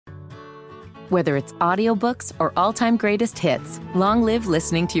Whether it's audiobooks or all-time greatest hits, long live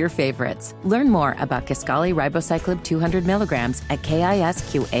listening to your favorites. Learn more about Kisqali Ribociclib 200 milligrams at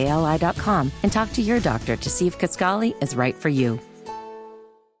KISQALI.com and talk to your doctor to see if Kisqali is right for you.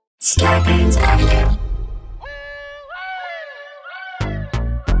 Scarpins Avenue.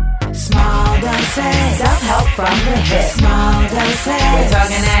 Small doses. Self-help from the hip. Small doses. We're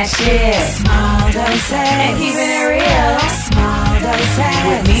talking that shit. Small doses. And keeping it real. Small doses.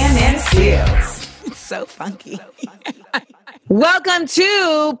 With me and Nana Seals. It's so funky. Welcome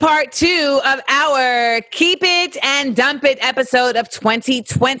to part 2 of our Keep It and Dump It episode of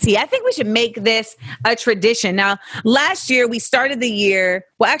 2020. I think we should make this a tradition. Now, last year we started the year,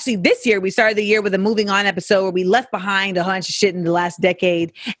 well, actually this year we started the year with a moving on episode where we left behind a bunch of shit in the last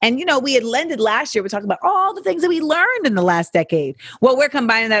decade. And, you know, we had ended last year, we talked about all the things that we learned in the last decade. Well, we're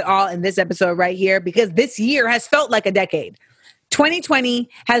combining that all in this episode right here because this year has felt like a decade. 2020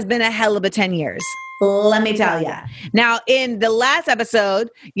 has been a hell of a 10 years. Let me tell you. Now, in the last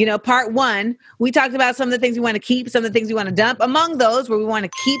episode, you know, part 1, we talked about some of the things we want to keep, some of the things we want to dump. Among those, where we want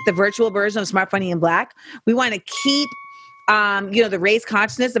to keep the virtual version of Smart, Funny, and Black. We want to keep, the race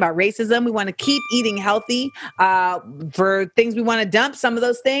consciousness about racism. We want to keep eating healthy. For things we want to dump, some of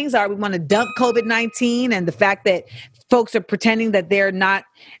those things are we want to dump COVID-19 and the fact that folks are pretending that they're not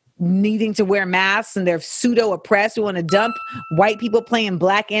needing to wear masks and they're pseudo oppressed. We want to dump white people playing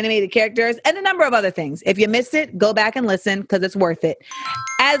black animated characters and a number of other things. If you missed it, go back and listen because it's worth it.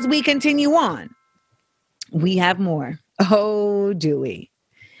 As we continue on, we have more. Oh, do we?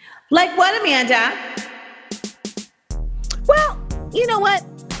 Like what, Amanda? Well, you know what?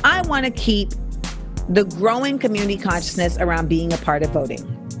 I want to keep the growing community consciousness around being a part of voting.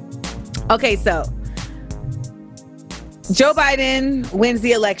 Okay, so Joe Biden wins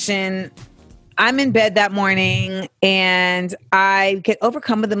the election. I'm in bed that morning and I get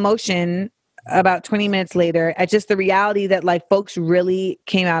overcome with emotion about 20 minutes later at just the reality that like folks really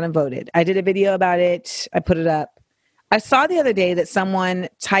came out and voted. I did a video about it. I put it up. I saw the other day that someone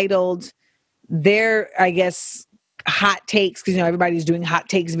titled their, I guess, hot takes, because, you know, everybody's doing hot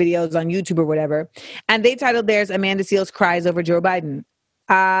takes videos on YouTube or whatever. And they titled theirs, Amanda Seales Cries Over Joe Biden.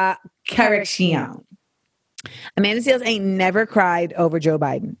 Correction. Amanda Seales ain't never cried over Joe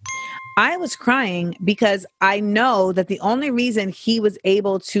Biden. I was crying because I know that the only reason he was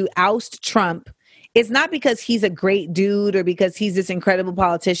able to oust Trump is not because he's a great dude or because he's this incredible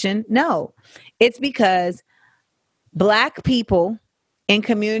politician. No, it's because Black people in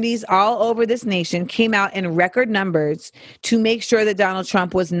communities all over this nation came out in record numbers to make sure that Donald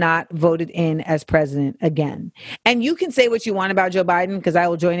Trump was not voted in as president again. And you can say what you want about Joe Biden, because I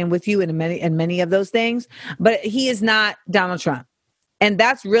will join in with you in many of those things, but he is not Donald Trump. And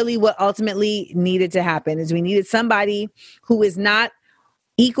that's really what ultimately needed to happen, is we needed somebody who is not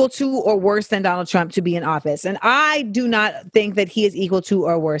equal to or worse than Donald Trump to be in office. And I do not think that he is equal to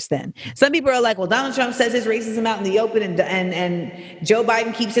or worse than. Some people are like, well, Donald Trump says his racism out in the open and Joe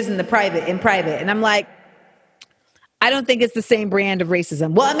Biden keeps his in private. And I'm like, I don't think it's the same brand of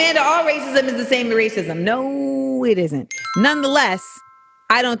racism. Well, Amanda, all racism is the same racism. No, it isn't. Nonetheless,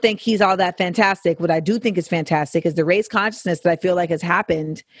 I don't think he's all that fantastic. What I do think is fantastic is the race consciousness that I feel like has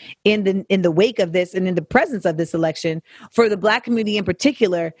happened in the wake of this and in the presence of this election for the Black community in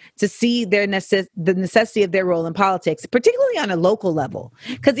particular to see the necessity of their role in politics, particularly on a local level.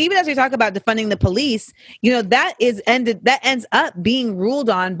 Because even as we talk about defunding the police, you know, that ends up being ruled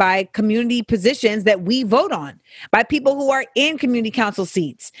on by community positions that we vote on, by people who are in community council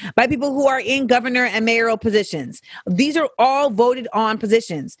seats, by people who are in governor and mayoral positions. These are all voted on positions.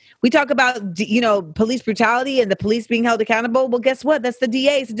 We talk about, you know, police brutality and the police being held accountable. Well, guess what? That's the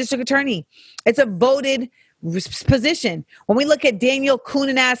DA. It's the district attorney. It's a voted position. When we look at Daniel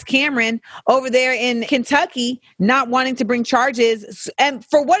Coonan-ass Cameron over there in Kentucky, not wanting to bring charges, and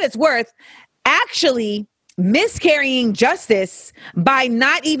for what it's worth, actually miscarrying justice by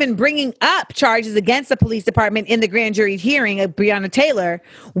not even bringing up charges against the police department in the grand jury hearing of Breonna Taylor,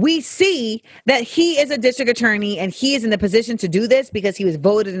 we see that he is a district attorney and he is in the position to do this because he was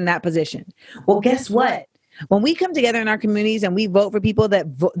voted in that position. Well, guess what? When we come together in our communities and we vote for people that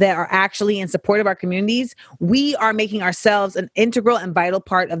are actually in support of our communities, we are making ourselves an integral and vital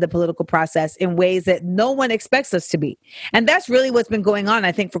part of the political process in ways that no one expects us to be. And that's really what's been going on,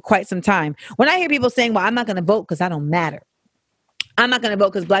 I think, for quite some time. When I hear people saying, well, I'm not going to vote because I don't matter. I'm not going to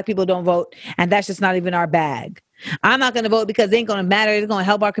vote because Black people don't vote, and that's just not even our bag. I'm not going to vote because it ain't going to matter. It's going to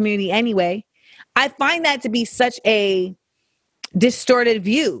help our community anyway. I find that to be such a distorted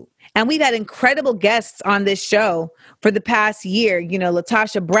view. And we've had incredible guests on this show for the past year. You know,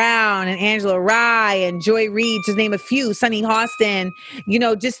 Latasha Brown and Angela Rye and Joy Reid, to name a few, Sunny Hostin, you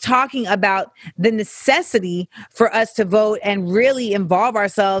know, just talking about the necessity for us to vote and really involve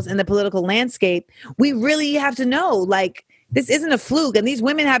ourselves in the political landscape. We really have to know, like, this isn't a fluke. And these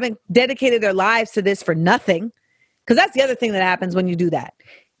women haven't dedicated their lives to this for nothing. Because that's the other thing that happens when you do that.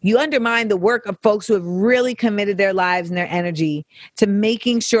 You undermine the work of folks who have really committed their lives and their energy to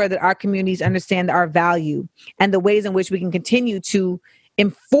making sure that our communities understand our value and the ways in which we can continue to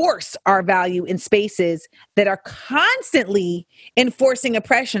enforce our value in spaces that are constantly enforcing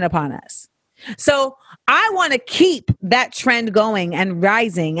oppression upon us. So I want to keep that trend going and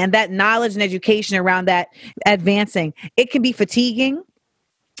rising, and that knowledge and education around that advancing. It can be fatiguing.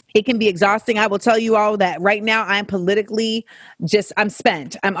 It can be exhausting. I will tell you all that right now I'm politically I'm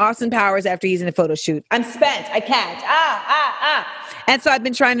spent. I'm Austin Powers after he's in a photo shoot. I'm spent. I can't. And so I've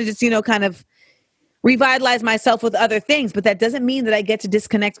been trying to just, kind of revitalize myself with other things, but that doesn't mean that I get to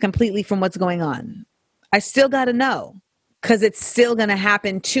disconnect completely from what's going on. I still got to know, because it's still going to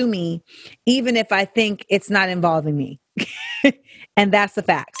happen to me, even if I think it's not involving me. And that's the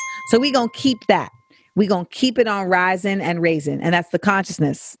facts. So we're going to keep that. We're going to keep it on rising and raising. And that's the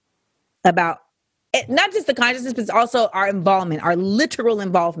consciousness about it, not just the consciousness, but it's also our involvement, our literal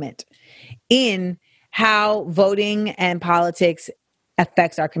involvement in how voting and politics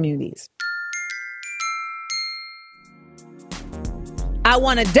affects our communities. I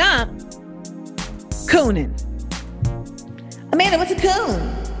want to dump cooning. Amanda, what's a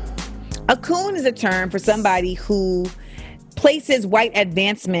coon? A coon is a term for somebody who places white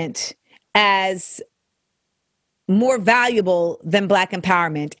advancement as more valuable than Black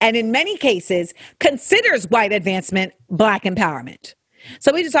empowerment, and in many cases considers white advancement Black empowerment.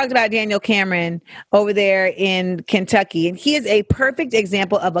 So we just talked about Daniel Cameron over there in Kentucky, and he is a perfect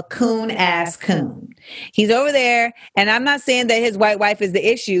example of a coon-ass coon. He's over there, and I'm not saying that his white wife is the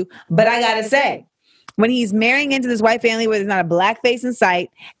issue, but I gotta say, when he's marrying into this white family where there's not a Black face in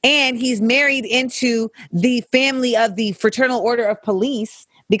sight, and he's married into the family of the Fraternal Order of Police,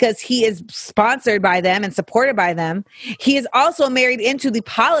 because he is sponsored by them and supported by them. He is also married into the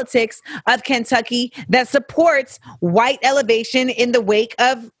politics of Kentucky that supports white elevation in the wake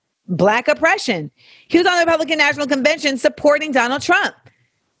of Black oppression. He was on the Republican National Convention supporting Donald Trump.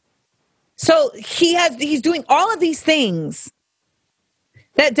 So he's doing all of these things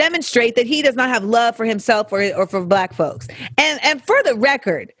that demonstrate that he does not have love for himself or for Black folks. And for the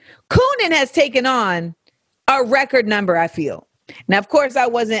record, Coonan has taken on a record number, I feel. Now, of course, I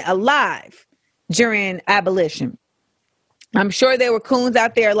wasn't alive during abolition. I'm sure there were coons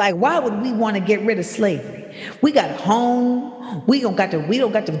out there like, why would we want to get rid of slavery? We got a home. We don't got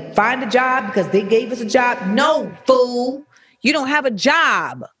to find a job because they gave us a job. No, fool. You don't have a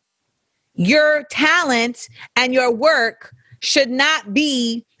job. Your talent and your work should not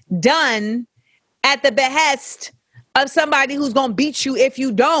be done at the behest of somebody who's going to beat you if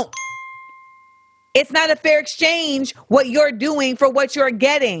you don't. It's not a fair exchange what you're doing for what you're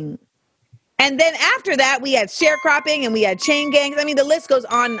getting. And then after that, we had sharecropping and we had chain gangs. I mean, the list goes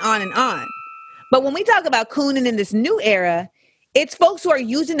on and on and on. But when we talk about cooning in this new era, it's folks who are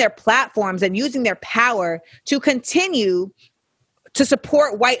using their platforms and using their power to continue to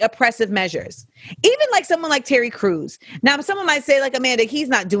support white oppressive measures. Even like someone like Terry Crews. Now, someone might say, like, Amanda, he's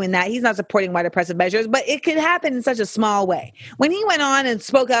not doing that. He's not supporting white oppressive measures, but it could happen in such a small way. When he went on and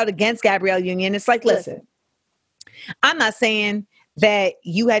spoke out against Gabrielle Union, it's like, listen, I'm not saying that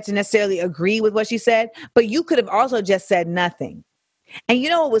you had to necessarily agree with what she said, but you could have also just said nothing. And you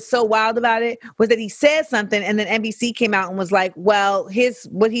know what was so wild about it was that he said something and then NBC came out and was like, well,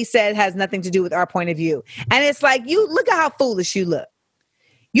 what he said has nothing to do with our point of view. And it's like, you look at how foolish you look.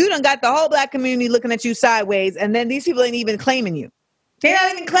 You done got the whole Black community looking at you sideways, and then these people ain't even claiming you. They're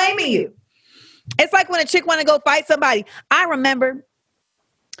not even claiming you. It's like when a chick want to go fight somebody. I remember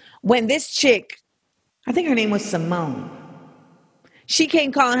when this chick, I think her name was Simone, she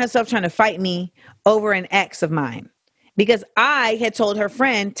came calling herself trying to fight me over an ex of mine. Because I had told her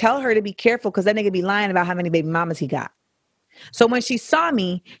friend, tell her to be careful because that nigga be lying about how many baby mamas he got. So when she saw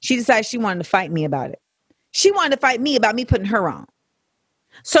me, she decided she wanted to fight me about it. She wanted to fight me about me putting her on.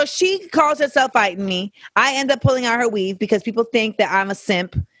 So she calls herself fighting me. I end up pulling out her weave because people think that I'm a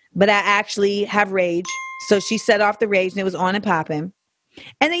simp, but I actually have rage. So she set off the rage and it was on and popping.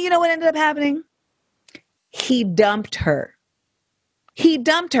 And then you know what ended up happening? He dumped her. He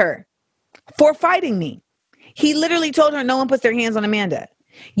dumped her for fighting me. He literally told her no one puts their hands on Amanda.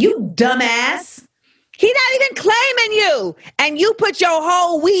 You dumbass. He not even claiming you. And you put your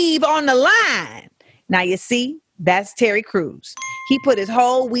whole weave on the line. Now you see, that's Terry Crews. He put his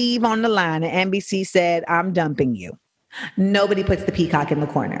whole weave on the line and NBC said, I'm dumping you. Nobody puts the peacock in the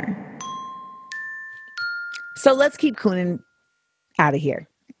corner. So let's keep Coonan out of here.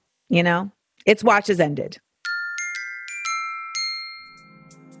 You know, its watch has ended.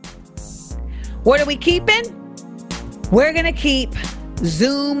 What are we keeping? We're going to keep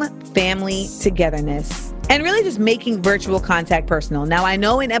Zoom family togetherness and really just making virtual contact personal. Now, I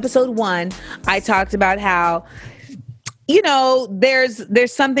know in episode 1, I talked about how, you know,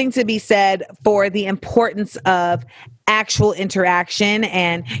 there's something to be said for the importance of actual interaction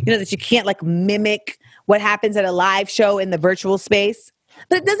and, you know, that you can't like mimic what happens at a live show in the virtual space.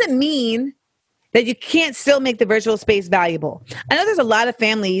 But it doesn't mean that you can't still make the virtual space valuable. I know there's a lot of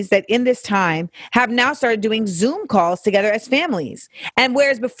families that in this time have now started doing Zoom calls together as families. And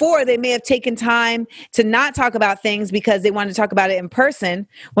whereas before they may have taken time to not talk about things because they wanted to talk about it in person,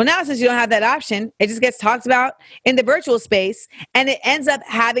 well, now since you don't have that option, it just gets talked about in the virtual space and it ends up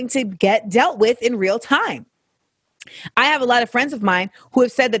having to get dealt with in real time. I have a lot of friends of mine who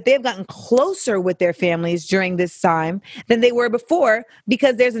have said that they've gotten closer with their families during this time than they were before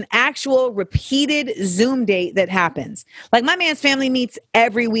because there's an actual repeated Zoom date that happens. Like my man's family meets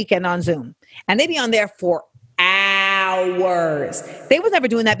every weekend on Zoom and they be on there for hours. They was never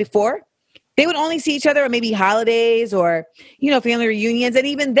doing that before. They would only see each other on maybe holidays or, you know, family reunions. And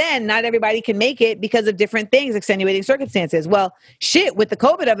even then, not everybody can make it because of different things, extenuating circumstances. Well, shit, with the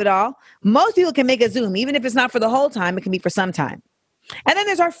COVID of it all, most people can make a Zoom. Even if it's not for the whole time, it can be for some time. And then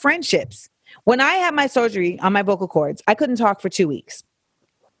there's our friendships. When I had my surgery on my vocal cords, I couldn't talk for 2 weeks.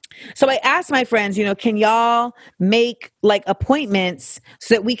 So I asked my friends, you know, can y'all make like appointments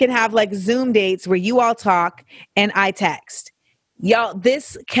so that we can have like Zoom dates where you all talk and I text? Y'all,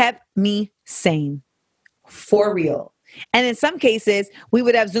 this kept me sane for real. And in some cases, we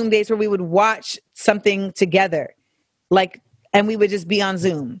would have Zoom days where we would watch something together, like, and we would just be on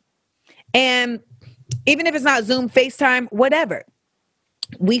Zoom. And even if it's not Zoom, FaceTime, whatever,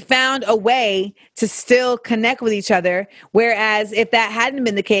 we found a way to still connect with each other. Whereas if that hadn't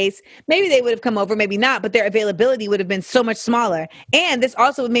been the case, maybe they would have come over, maybe not, but their availability would have been so much smaller. And this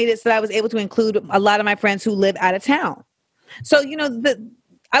also made it so that I was able to include a lot of my friends who live out of town. So, you know,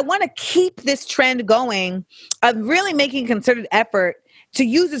 I want to keep this trend going of really making a concerted effort to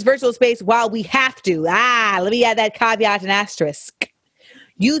use this virtual space while we have to. Let me add that caveat and asterisk.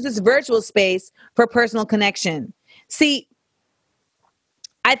 Use this virtual space for personal connection. See,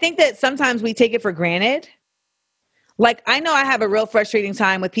 I think that sometimes we take it for granted. Like, I know I have a real frustrating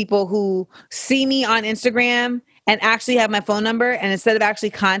time with people who see me on Instagram and actually have my phone number. And instead of actually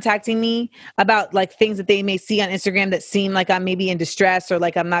contacting me about like things that they may see on Instagram that seem like I'm maybe in distress or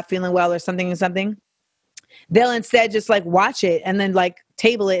like I'm not feeling well or something, they'll instead just like watch it and then like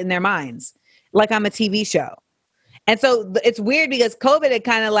table it in their minds like I'm a TV show. And so it's weird because COVID had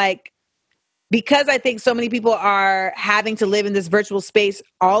kind of like, because I think so many people are having to live in this virtual space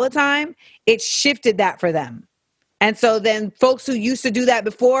all the time, it shifted that for them. And so then folks who used to do that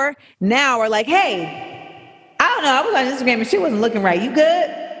before now are like, hey, I don't know, I was on Instagram and shit wasn't looking right. You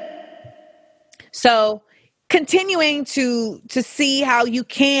good? So continuing to see how you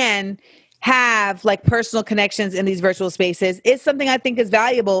can have like personal connections in these virtual spaces is something I think is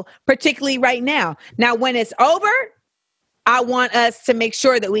valuable, particularly right now. Now, when it's over, I want us to make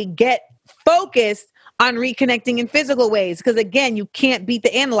sure that we get focused on reconnecting in physical ways. Because again, you can't beat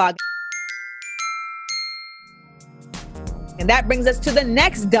the analog. And that brings us to the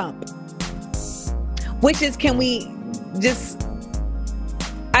next dump, which is, can we just,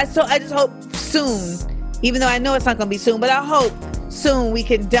 I just hope soon, even though I know it's not going to be soon, but I hope soon we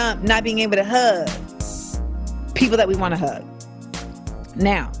can dump not being able to hug people that we want to hug.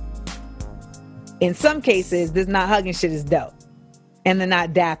 Now, in some cases, this not hugging shit is dope. And they're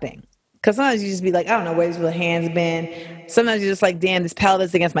not dapping. Because sometimes you just be like, I don't know where these little hands been. Sometimes you're just like, damn, this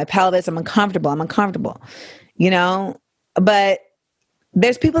pelvis against my pelvis. I'm uncomfortable. You know? But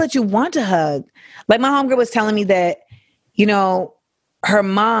there's people that you want to hug. Like my homegirl was telling me that, you know, her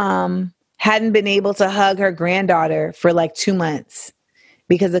mom hadn't been able to hug her granddaughter for like 2 months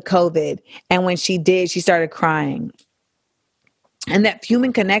because of COVID. And when she did, she started crying. And that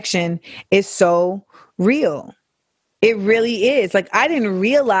human connection is so real. It really is. Like, I didn't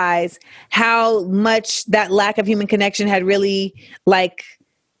realize how much that lack of human connection had really like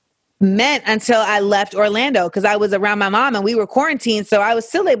meant until I left Orlando, because I was around my mom and we were quarantined. So I was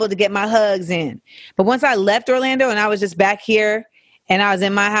still able to get my hugs in. But once I left Orlando and I was just back here and I was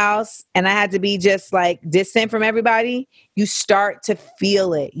in my house and I had to be just like distant from everybody, you start to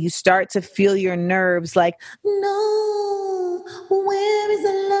feel it. You start to feel your nerves like, no, where is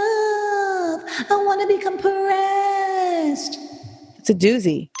the love? I want to be compressed. It's a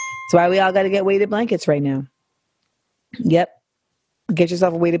doozy. That's why we all got to get weighted blankets right now. Yep. Get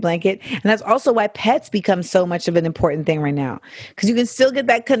yourself a weighted blanket. And that's also why pets become so much of an important thing right now. Because you can still get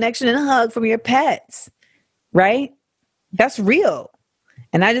that connection and hug from your pets. Right? That's real.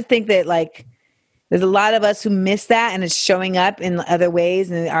 And I just think that like there's a lot of us who miss that, and it's showing up in other ways,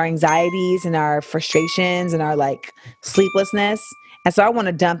 and our anxieties and our frustrations and our like sleeplessness. And so I want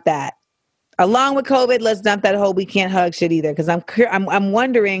to dump that. Along with COVID, let's dump that whole we can't hug shit either. Because I'm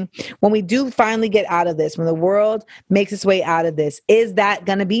wondering when we do finally get out of this, when the world makes its way out of this, is that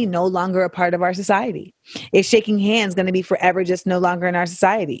going to be no longer a part of our society? Is shaking hands going to be forever just no longer in our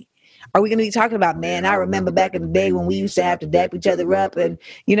society? Are we going to be talking about, man, I remember back in the day when we used to have to dap each other up, and,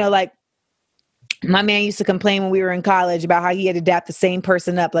 you know, like my man used to complain when we were in college about how he had to dap the same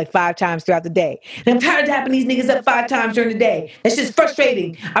person up like 5 times throughout the day. And I'm tired of dapping these niggas up 5 times during the day. That's just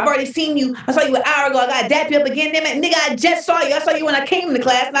frustrating. I've already seen you. I saw you an hour ago. I got to dap you up again. Damn it, nigga, I just saw you. I saw you when I came to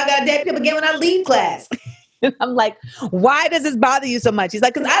class, and I got to dap you up again when I leave class. I'm like, why does this bother you so much? He's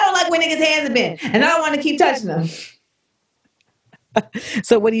like, because I don't like where niggas' hands have been, and I don't want to keep touching them.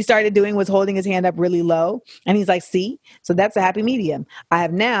 So what he started doing was holding his hand up really low. And he's like, see, so that's a happy medium. I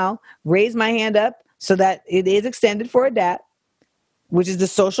have now raised my hand up so that it is extended for a dap, which is the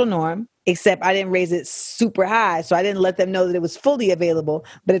social norm, except I didn't raise it super high. So I didn't let them know that it was fully available.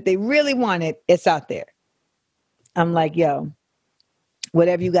 But if they really want it, it's out there. I'm like, yo,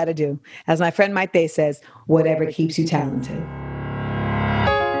 whatever you got to do. As my friend Mike Day says, whatever keeps you talented.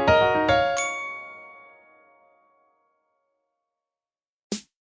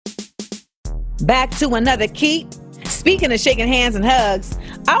 Back to another keep. Speaking of shaking hands and hugs,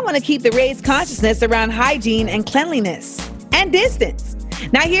 I want to keep the raised consciousness around hygiene and cleanliness and distance.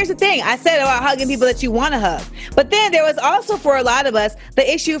 Now, here's the thing. I said about hugging people that you want to hug. But then there was also, for a lot of us,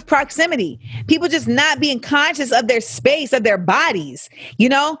 the issue of proximity. People just not being conscious of their space, of their bodies. You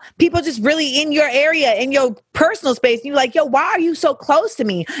know, people just really in your area, in your personal space. And you're like, yo, why are you so close to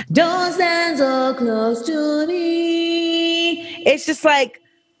me? Don't stand so close to me. It's just like,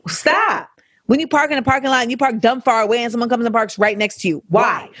 stop. When you park in a parking lot and you park dumb far away and someone comes and parks right next to you,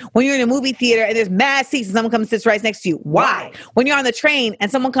 why? When you're in a movie theater and there's mad seats and someone comes and sits right next to you, why? When you're on the train and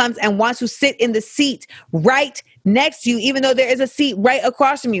someone comes and wants to sit in the seat right next to you, even though there is a seat right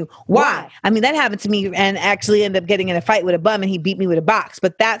across from you, why? I mean, that happened to me and actually ended up getting in a fight with a bum and he beat me with a box,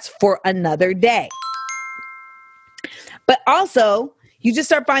 but that's for another day. But also, you just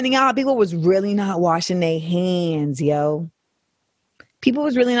start finding out how people was really not washing their hands, yo. People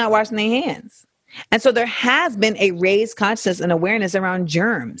was really not washing their hands. And so there has been a raised consciousness and awareness around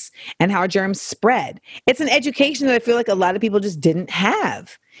germs and how germs spread. It's an education that I feel like a lot of people just didn't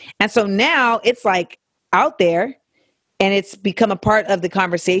have. And so now it's like out there and it's become a part of the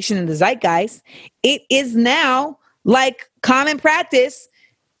conversation and the zeitgeist. It is now like common practice.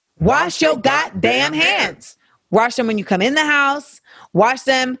 Wash your goddamn hands. Wash them when you come in the house. Wash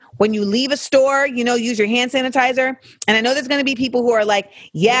them when you leave a store, you know, use your hand sanitizer. And I know there's going to be people who are like,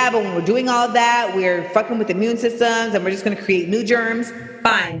 yeah, but when we're doing all of that, we're fucking with immune systems and we're just going to create new germs.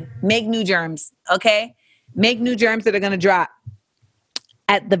 Fine. Make new germs. Okay. Make new germs that are going to drop.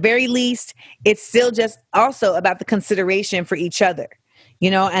 At the very least, it's still just also about the consideration for each other, you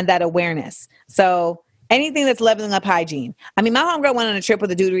know, and that awareness. So anything that's leveling up hygiene. I mean, my homegirl went on a trip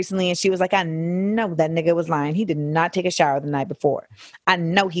with a dude recently and she was like, I know that nigga was lying. He did not take a shower the night before. I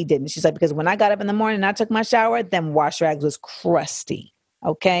know he didn't. She's like, because when I got up in the morning and I took my shower, them wash rags was crusty.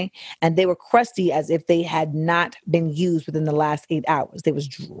 Okay. And they were crusty as if they had not been used within the last 8 hours. They was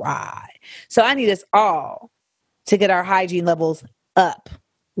dry. So I need us all to get our hygiene levels up,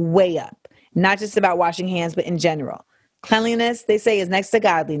 way up, not just about washing hands, but in general. Cleanliness, they say, is next to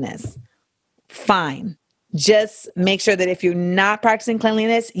godliness. Fine. Just make sure that if you're not practicing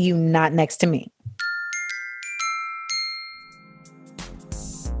cleanliness, you're not next to me.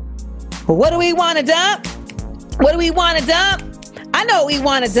 What do we want to dump? What do we want to dump? I know what we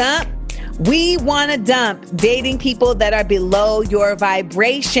want to dump. We want to dump dating people that are below your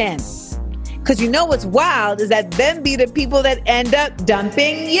vibration. Because you know what's wild is that them be the people that end up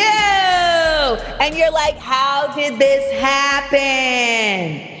dumping you. And you're like, how did this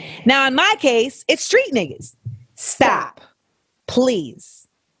happen? Now, in my case, it's street niggas. Stop. Please.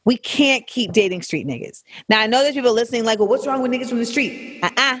 We can't keep dating street niggas. Now, I know there's people listening like, well, what's wrong with niggas from the street?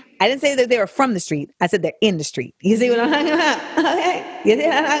 I didn't say that they were from the street. I said they're in the street. You see what I'm talking about? Okay. You see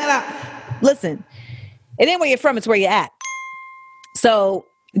what I'm talking about? Listen, it ain't where you're from, it's where you're at. So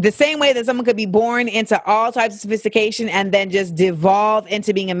the same way that someone could be born into all types of sophistication and then just devolve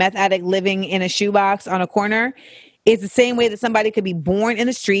into being a meth addict living in a shoebox on a corner, It's the same way that somebody could be born in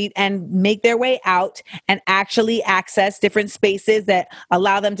the street and make their way out and actually access different spaces that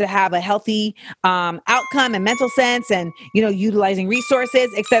allow them to have a healthy outcome and mental sense and, utilizing resources,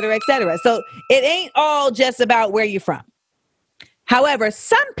 et cetera, et cetera. So it ain't all just about where you're from. However,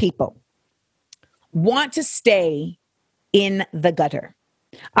 some people want to stay in the gutter.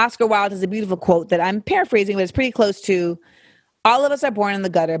 Oscar Wilde has a beautiful quote that I'm paraphrasing, but it's pretty close to, all of us are born in the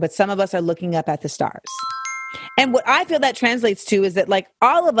gutter, but some of us are looking up at the stars. And what I feel that translates to is that like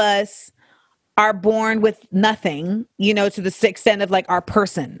all of us are born with nothing, to the extent of like our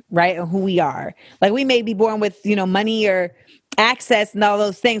person, right? Or who we are. Like we may be born with, money or access and all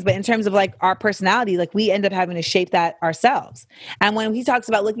those things, but in terms of like our personality, like we end up having to shape that ourselves. And when he talks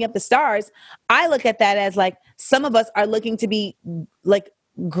about looking up the stars, I look at that as like some of us are looking to be like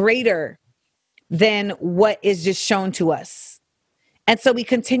greater than what is just shown to us. And so we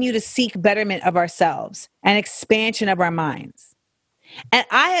continue to seek betterment of ourselves and expansion of our minds. And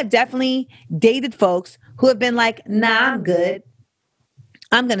I have definitely dated folks who have been like, nah, I'm good.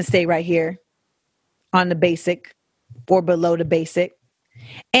 I'm going to stay right here on the basic or below the basic.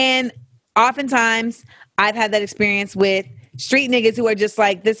 And oftentimes I've had that experience with street niggas who are just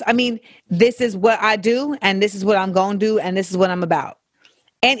like this. I mean, this is what I do and this is what I'm going to do and this is what I'm about.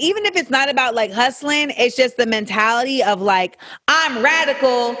 And even if it's not about like hustling, it's just the mentality of like, I'm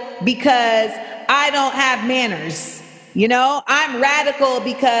radical because I don't have manners. I'm radical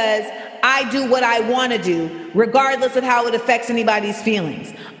because I do what I want to do, regardless of how it affects anybody's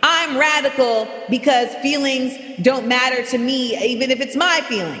feelings. I'm radical because feelings don't matter to me, even if it's my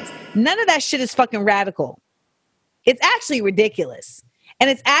feelings. None of that shit is fucking radical. It's actually ridiculous. And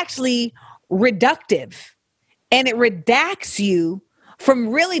it's actually reductive. And it redacts you from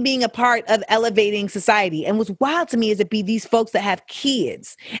really being a part of elevating society. And what's wild to me is it be these folks that have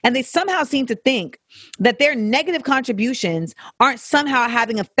kids and they somehow seem to think that their negative contributions aren't somehow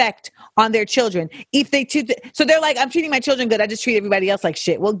having effect on their children. So they're like, I'm treating my children good. I just treat everybody else like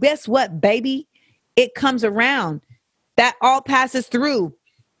shit. Well, guess what, baby? It comes around. That all passes through.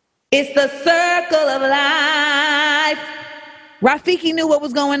 It's the circle of life. Rafiki knew what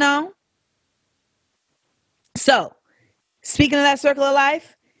was going on. So, speaking of that circle of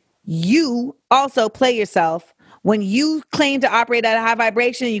life, you also play yourself when you claim to operate at a high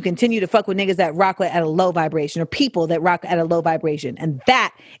vibration and you continue to fuck with niggas that rock at a low vibration or people that rock at a low vibration. And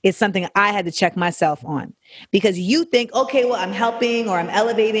that is something I had to check myself on because you think, okay, well, I'm helping or I'm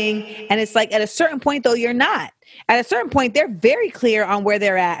elevating. And it's like at a certain point, though, you're not. At a certain point, they're very clear on where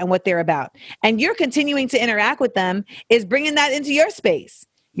they're at and what they're about. And you're continuing to interact with them is bringing that into your space.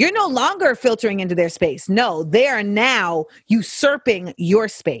 You're no longer filtering into their space. No, they are now usurping your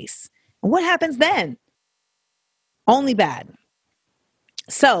space. And what happens then? Only bad.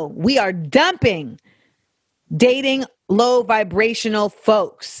 So we are dumping dating low vibrational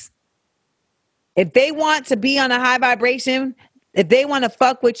folks. If they want to be on a high vibration, if they want to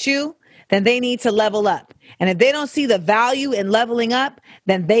fuck with you, then they need to level up. And if they don't see the value in leveling up,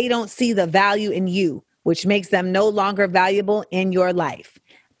 then they don't see the value in you, which makes them no longer valuable in your life.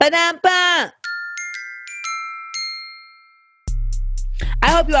 Ba-dum-bum.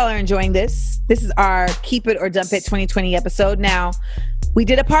 I hope you all are enjoying this. This is our Keep It or Dump It 2020 episode. Now, we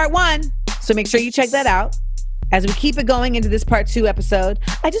did a part 1, so make sure you check that out. As we keep it going into this part 2 episode,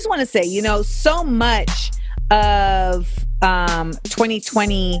 I just want to say, so much of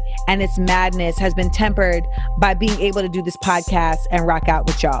 2020 and its madness has been tempered by being able to do this podcast and rock out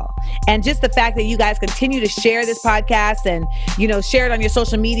with y'all. And just the fact that you guys continue to share this podcast and, share it on your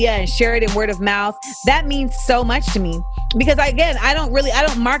social media and share it in word of mouth, that means so much to me. Because again, I don't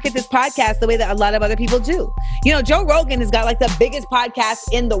market this podcast the way that a lot of other people do. Joe Rogan has got like the biggest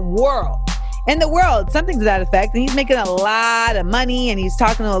podcast in the world. Something to that effect. And he's making a lot of money and he's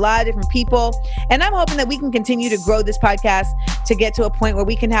talking to a lot of different people. And I'm hoping that we can continue to grow this podcast to get to a point where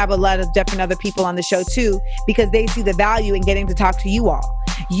we can have a lot of different other people on the show too, because they see the value in getting to talk to you all.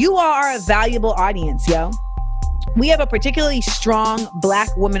 You all are a valuable audience, yo. We have a particularly strong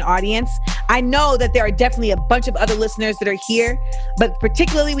Black woman audience. I know that there are definitely a bunch of other listeners that are here, but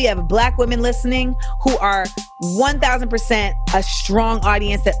particularly we have Black women listening who are 1000% a strong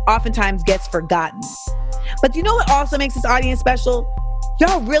audience that oftentimes gets forgotten. But you know what also makes this audience special?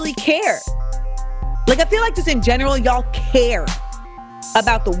 Y'all really care. Like, I feel like just in general, y'all care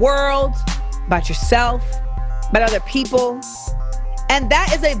about the world, about yourself, about other people. And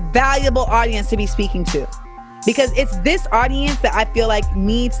that is a valuable audience to be speaking to. Because it's this audience that I feel like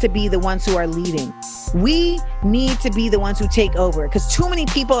needs to be the ones who are leading. We need to be the ones who take over because too many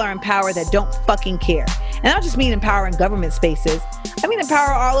people are in power that don't fucking care. And I don't just mean in power in government spaces. I mean in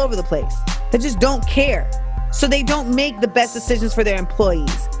power all over the place that just don't care. So they don't make the best decisions for their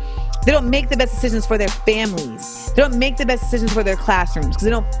employees. They don't make the best decisions for their families. They don't make the best decisions for their classrooms because they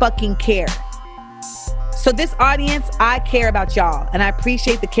don't fucking care. So this audience, I care about y'all. And I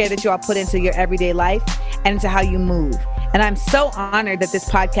appreciate the care that y'all put into your everyday life and into how you move. And I'm so honored that this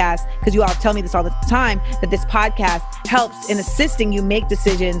podcast, because you all tell me this all the time, that this podcast helps in assisting you make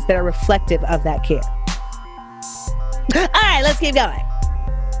decisions that are reflective of that care. All right, let's keep going.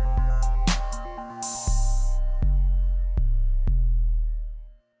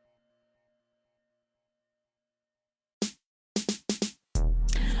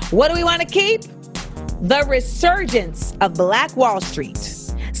 What do we want to keep? The resurgence of Black Wall Street.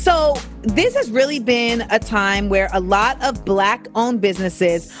 So this has really been a time where a lot of Black-owned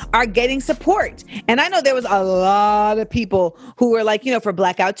businesses are getting support. And I know there was a lot of people who were like, for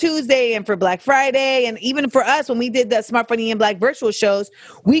Blackout Tuesday and for Black Friday. And even for us, when we did the Smart Funny and Black virtual shows,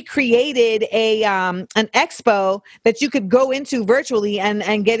 we created an expo that you could go into virtually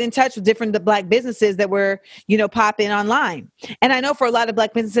and get in touch with different Black businesses that were, popping online. And I know for a lot of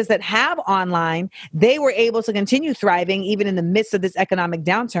Black businesses that have online, they were able to continue thriving even in the midst of this economic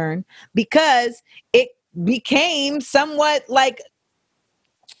downturn, because it became somewhat like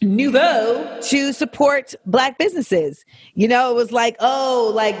nouveau to support Black businesses. It was like,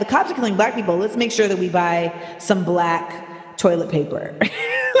 the cops are killing Black people. Let's make sure that we buy some Black toilet paper.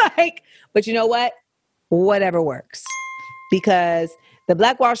 But you know what? Whatever works. Because the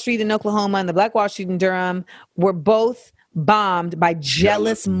Black Wall Street in Oklahoma and the Black Wall Street in Durham were both bombed by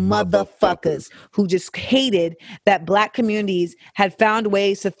jealous motherfuckers who just hated that Black communities had found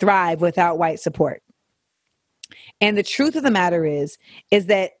ways to thrive without white support. And the truth of the matter is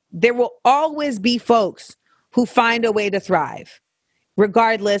that there will always be folks who find a way to thrive,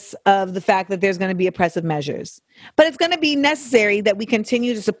 regardless of the fact that there's going to be oppressive measures. But it's going to be necessary that we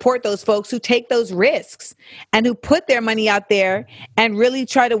continue to support those folks who take those risks and who put their money out there and really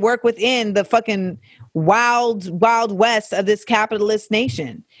try to work within the fucking wild west of this capitalist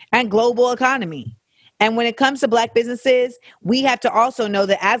nation and global economy. And when it comes to Black businesses, we have to also know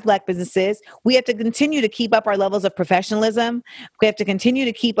that as Black businesses, we have to continue to keep up our levels of professionalism. We have to continue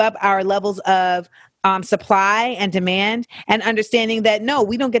to keep up our levels of supply and demand, and understanding that, no,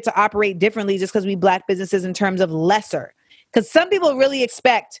 we don't get to operate differently just because we Black businesses in terms of lesser. Because some people really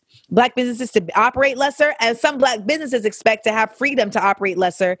expect Black businesses to operate lesser, and some Black businesses expect to have freedom to operate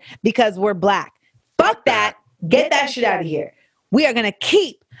lesser because we're Black. Fuck that. Get that shit out of here. We are going to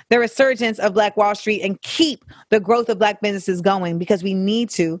keep the resurgence of Black Wall Street and keep the growth of Black businesses going because we need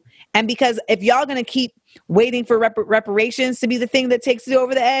to. And because if y'all going to keep waiting for reparations to be the thing that takes you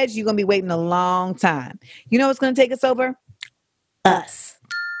over the edge, you're going to be waiting a long time. You know what's going to take us over? Us.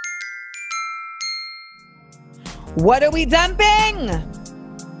 What are we dumping?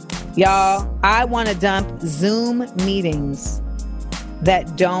 Y'all, I want to dump Zoom meetings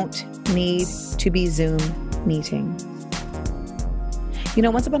that don't need to be Zoom meetings.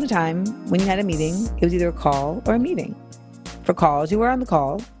 Once upon a time, when you had a meeting, it was either a call or a meeting. For calls, you were on the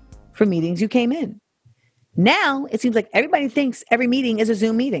call. For meetings, you came in. Now, it seems like everybody thinks every meeting is a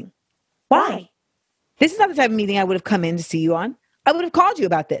Zoom meeting. Why? This is not the type of meeting I would have come in to see you on. I would have called you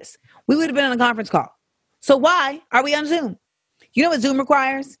about this. We would have been on a conference call. So why are we on Zoom? You know what Zoom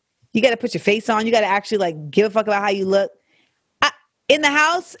requires? You got to put your face on. You got to actually give a fuck about how you look. In the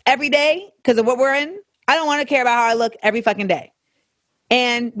house every day, because of what we're in, I don't want to care about how I look every fucking day.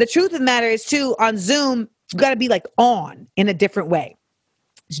 And the truth of the matter is, too, on Zoom, you got to be on in a different way.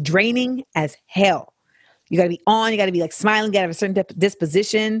 It's draining as hell. You got to be on. You got to be smiling. You got to have a certain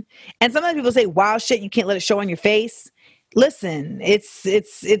disposition. And sometimes people say, wow, shit, you can't let it show on your face. Listen, it's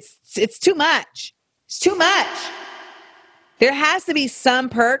too much. It's too much. There has to be some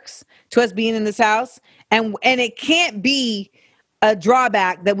perks to us being in this house. And it can't be a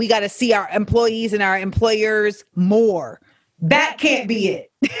drawback that we got to see our employees and our employers more. That can't be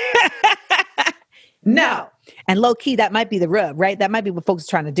it. No. And low key, that might be the rub, right? That might be what folks are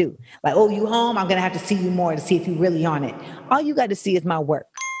trying to do. You home? I'm going to have to see you more to see if you're really on it. All you got to see is my work.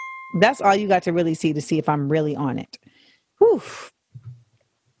 That's all you got to really see to see if I'm really on it. Whew.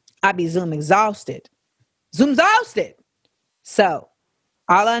 I be Zoom exhausted. Zoom exhausted. So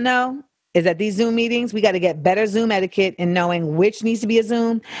all I know is that these Zoom meetings, we got to get better Zoom etiquette in knowing which needs to be a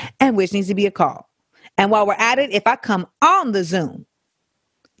Zoom and which needs to be a call. And while we're at it, if I come on the Zoom,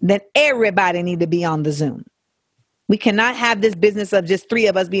 then everybody need to be on the Zoom. We cannot have this business of just 3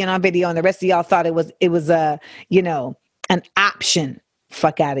 of us being on video and the rest of y'all thought it was an option.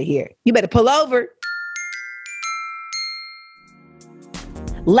 Fuck out of here. You better pull over.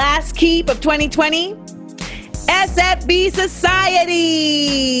 Last keep of 2020, SFB Society.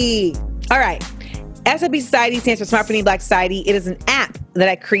 All right. SFB Society stands for Smart for Need Black Society. It is an app that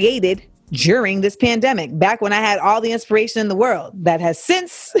I created during this pandemic, back when I had all the inspiration in the world, that has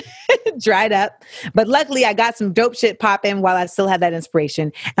since dried up. But luckily, I got some dope shit popping while I still had that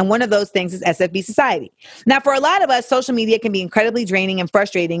inspiration. And one of those things is SFB Society. Now, for a lot of us, social media can be incredibly draining and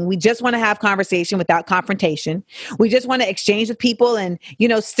frustrating. We just want to have conversation without confrontation. We just want to exchange with people and,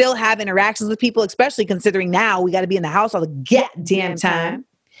 still have interactions with people, especially considering now we got to be in the house all the goddamn time.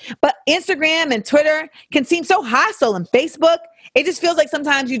 But Instagram and Twitter can seem so hostile, and Facebook, it just feels like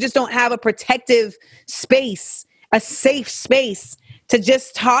sometimes you just don't have a protective space, a safe space to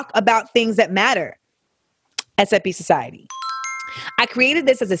just talk about things that matter. SFB Society. I created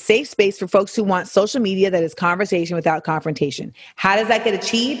this as a safe space for folks who want social media that is conversation without confrontation. How does that get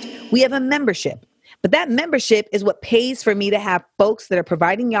achieved? We have a membership, but that membership is what pays for me to have folks that are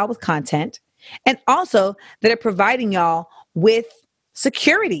providing y'all with content and also that are providing y'all with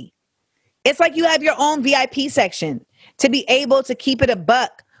security. It's like you have your own VIP section to be able to keep it a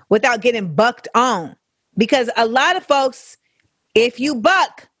buck without getting bucked on. Because a lot of folks, if you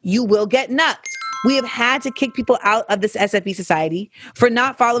buck, you will get knucked. We have had to kick people out of this SFB Society for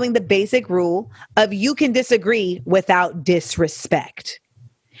not following the basic rule of you can disagree without disrespect.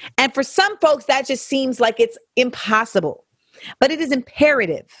 And for some folks, that just seems like it's impossible, but it is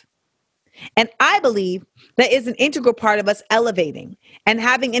imperative. And I believe that is an integral part of us elevating and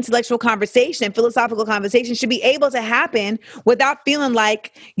having intellectual conversation, philosophical conversation should be able to happen without feeling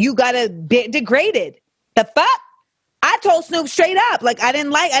like you got to be degraded. The fuck? I told Snoop straight up,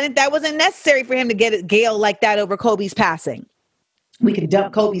 that wasn't necessary for him to get Gail like that over Kobe's passing. We could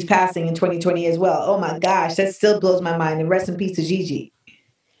dump Kobe's passing in 2020 as well. Oh my gosh, that still blows my mind. And rest in peace to Gigi.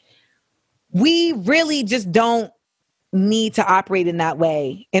 We really just don't need to operate in that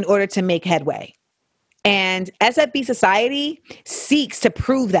way in order to make headway. And SFB Society seeks to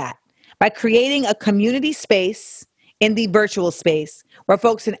prove that by creating a community space in the virtual space where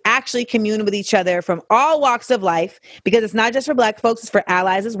folks can actually commune with each other from all walks of life, because it's not just for Black folks, it's for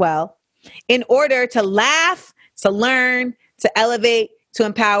allies as well, in order to laugh, to learn, to elevate, to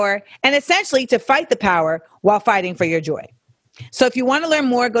empower, and essentially to fight the power while fighting for your joy. So if you want to learn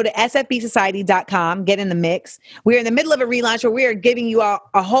more, go to sfbsociety.com, get in the mix. We're in the middle of a relaunch where we are giving you all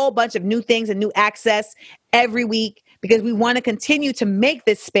a whole bunch of new things and new access every week, because we want to continue to make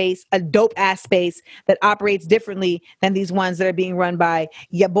this space a dope ass space that operates differently than these ones that are being run by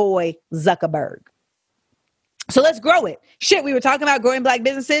your boy Zuckerberg. So let's grow it. Shit, we were talking about growing Black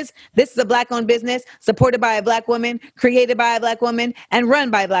businesses. This is a Black-owned business supported by a Black woman, created by a Black woman, and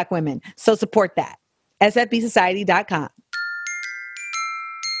run by Black women. So support that. sfbsociety.com.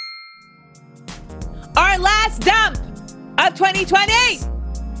 Our last dump of 2020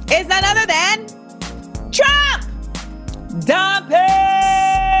 is none other than Trump. Dump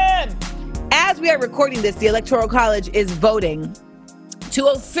him! As we are recording this, the Electoral College is voting to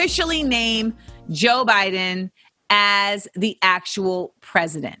officially name Joe Biden as the actual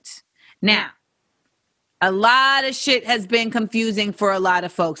president. Now, a lot of shit has been confusing for a lot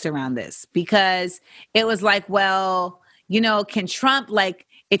of folks around this, because it was like, well, can Trump,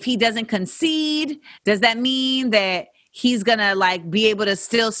 if he doesn't concede, does that mean that he's gonna be able to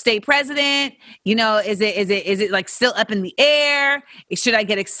still stay president? Is it still up in the air? Should I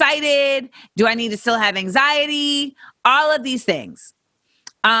get excited? Do I need to still have anxiety? All of these things.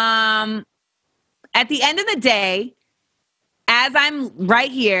 At the end of the day, as I'm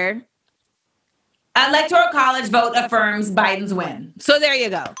right here, Electoral College vote affirms Biden's win. So there you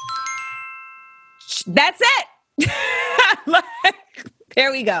go. That's it. There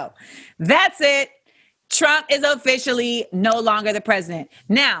we go. That's it. Trump is officially no longer the president.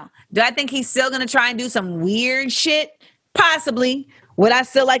 Now, do I think he's still going to try and do some weird shit? Possibly. Would I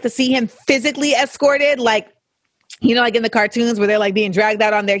still like to see him physically escorted? Like in the cartoons where they're being dragged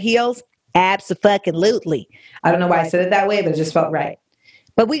out on their heels? Abso-fucking-lutely. I don't know why I said it that way, but it just felt right.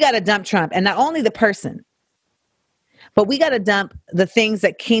 But we got to dump Trump. And not only the person, but we got to dump the things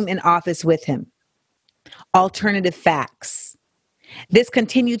that came in office with him. Alternative facts. This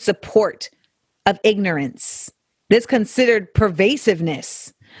continued support of ignorance, this considered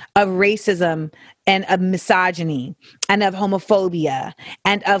pervasiveness of racism and of misogyny and of homophobia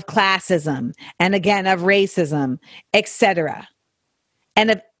and of classism and again of racism, etc.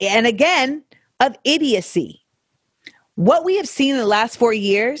 And again of idiocy. What we have seen in the last 4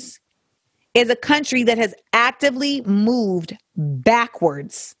 years is a country that has actively moved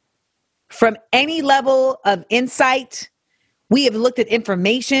backwards from any level of insight. We have looked at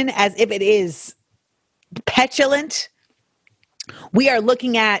information as if it is petulant. We are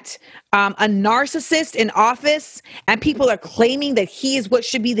looking at a narcissist in office, and people are claiming that he is what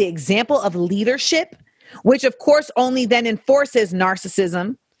should be the example of leadership, which of course only then enforces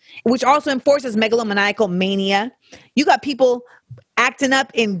narcissism, which also enforces megalomaniacal mania. You got people acting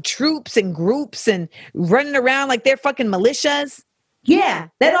up in troops and groups and running around like they're fucking militias. Yeah,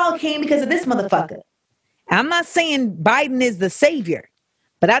 that all came because of this motherfucker. I'm not saying Biden is the savior,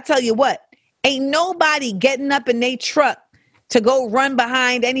 but I tell you what, ain't nobody getting up in their truck to go run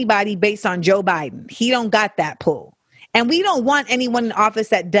behind anybody based on Joe Biden. He don't got that pull. And we don't want anyone in office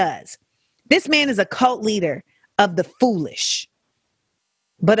that does. This man is a cult leader of the foolish,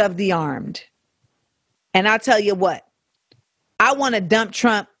 but of the armed. And I'll tell you what, I want to dump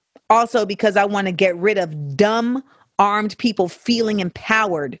Trump also because I want to get rid of dumb, armed people feeling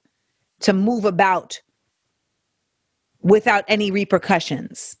empowered to move about without any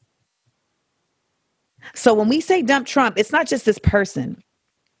repercussions. So when we say dump Trump, it's not just this person.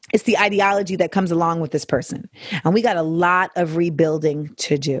 It's the ideology that comes along with this person. And we got a lot of rebuilding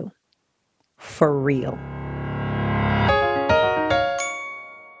to do. For real.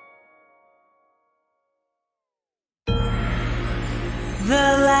 The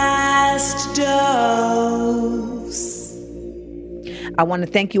last dose. I want to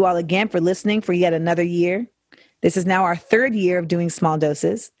thank you all again for listening for yet another year. This is now our third year of doing small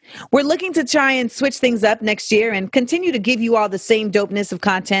doses. We're looking to try and switch things up next year and continue to give you all the same dopeness of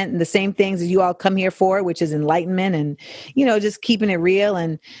content and the same things that you all come here for, which is enlightenment and, just keeping it real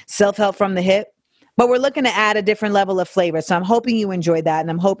and self-help from the hip. But we're looking to add a different level of flavor. So I'm hoping you enjoyed that.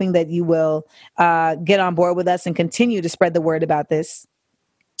 And I'm hoping that you will get on board with us and continue to spread the word about this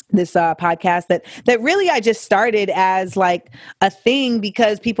podcast that really I just started as like a thing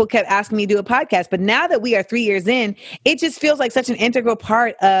because people kept asking me to do a podcast. But now that we are 3 years in, it just feels like such an integral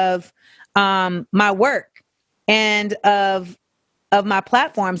part of my work and of my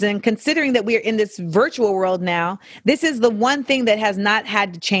platforms. And considering that we are in this virtual world now, this is the one thing that has not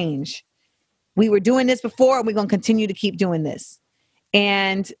had to change. We were doing this before, and we're going to continue to keep doing this.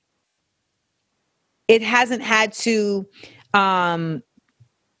 And it hasn't had to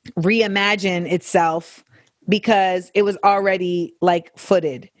reimagine itself because it was already like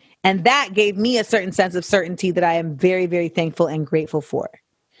footed. And that gave me a certain sense of certainty that I am very, very thankful and grateful for.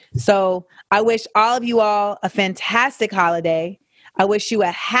 So I wish all of you all a fantastic holiday. I wish you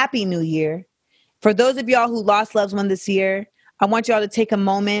a happy new year. For those of y'all who lost loved ones this year, I want y'all to take a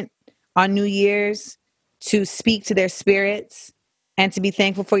moment on New Year's to speak to their spirits and to be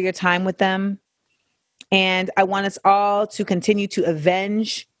thankful for your time with them. And I want us all to continue to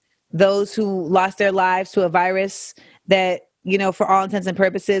avenge those who lost their lives to a virus that, for all intents and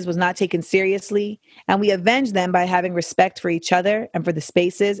purposes was not taken seriously. And we avenge them by having respect for each other and for the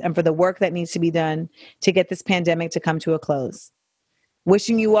spaces and for the work that needs to be done to get this pandemic to come to a close.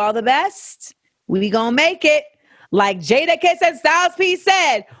 Wishing you all the best. We gonna make it. Like Jadakiss and Styles P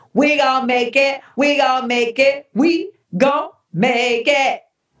said, we gonna make it. We gonna make it. We gonna make it.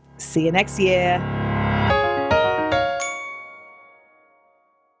 See you next year.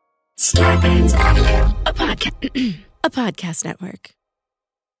 Starbane's Audio, a podcast network.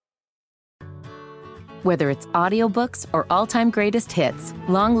 Whether it's audiobooks or all-time greatest hits,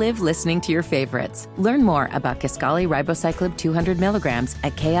 long live listening to your favorites. Learn more about Kisqali Ribociclib 200 milligrams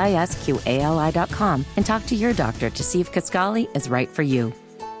at KISQALI.com and talk to your doctor to see if Kisqali is right for you.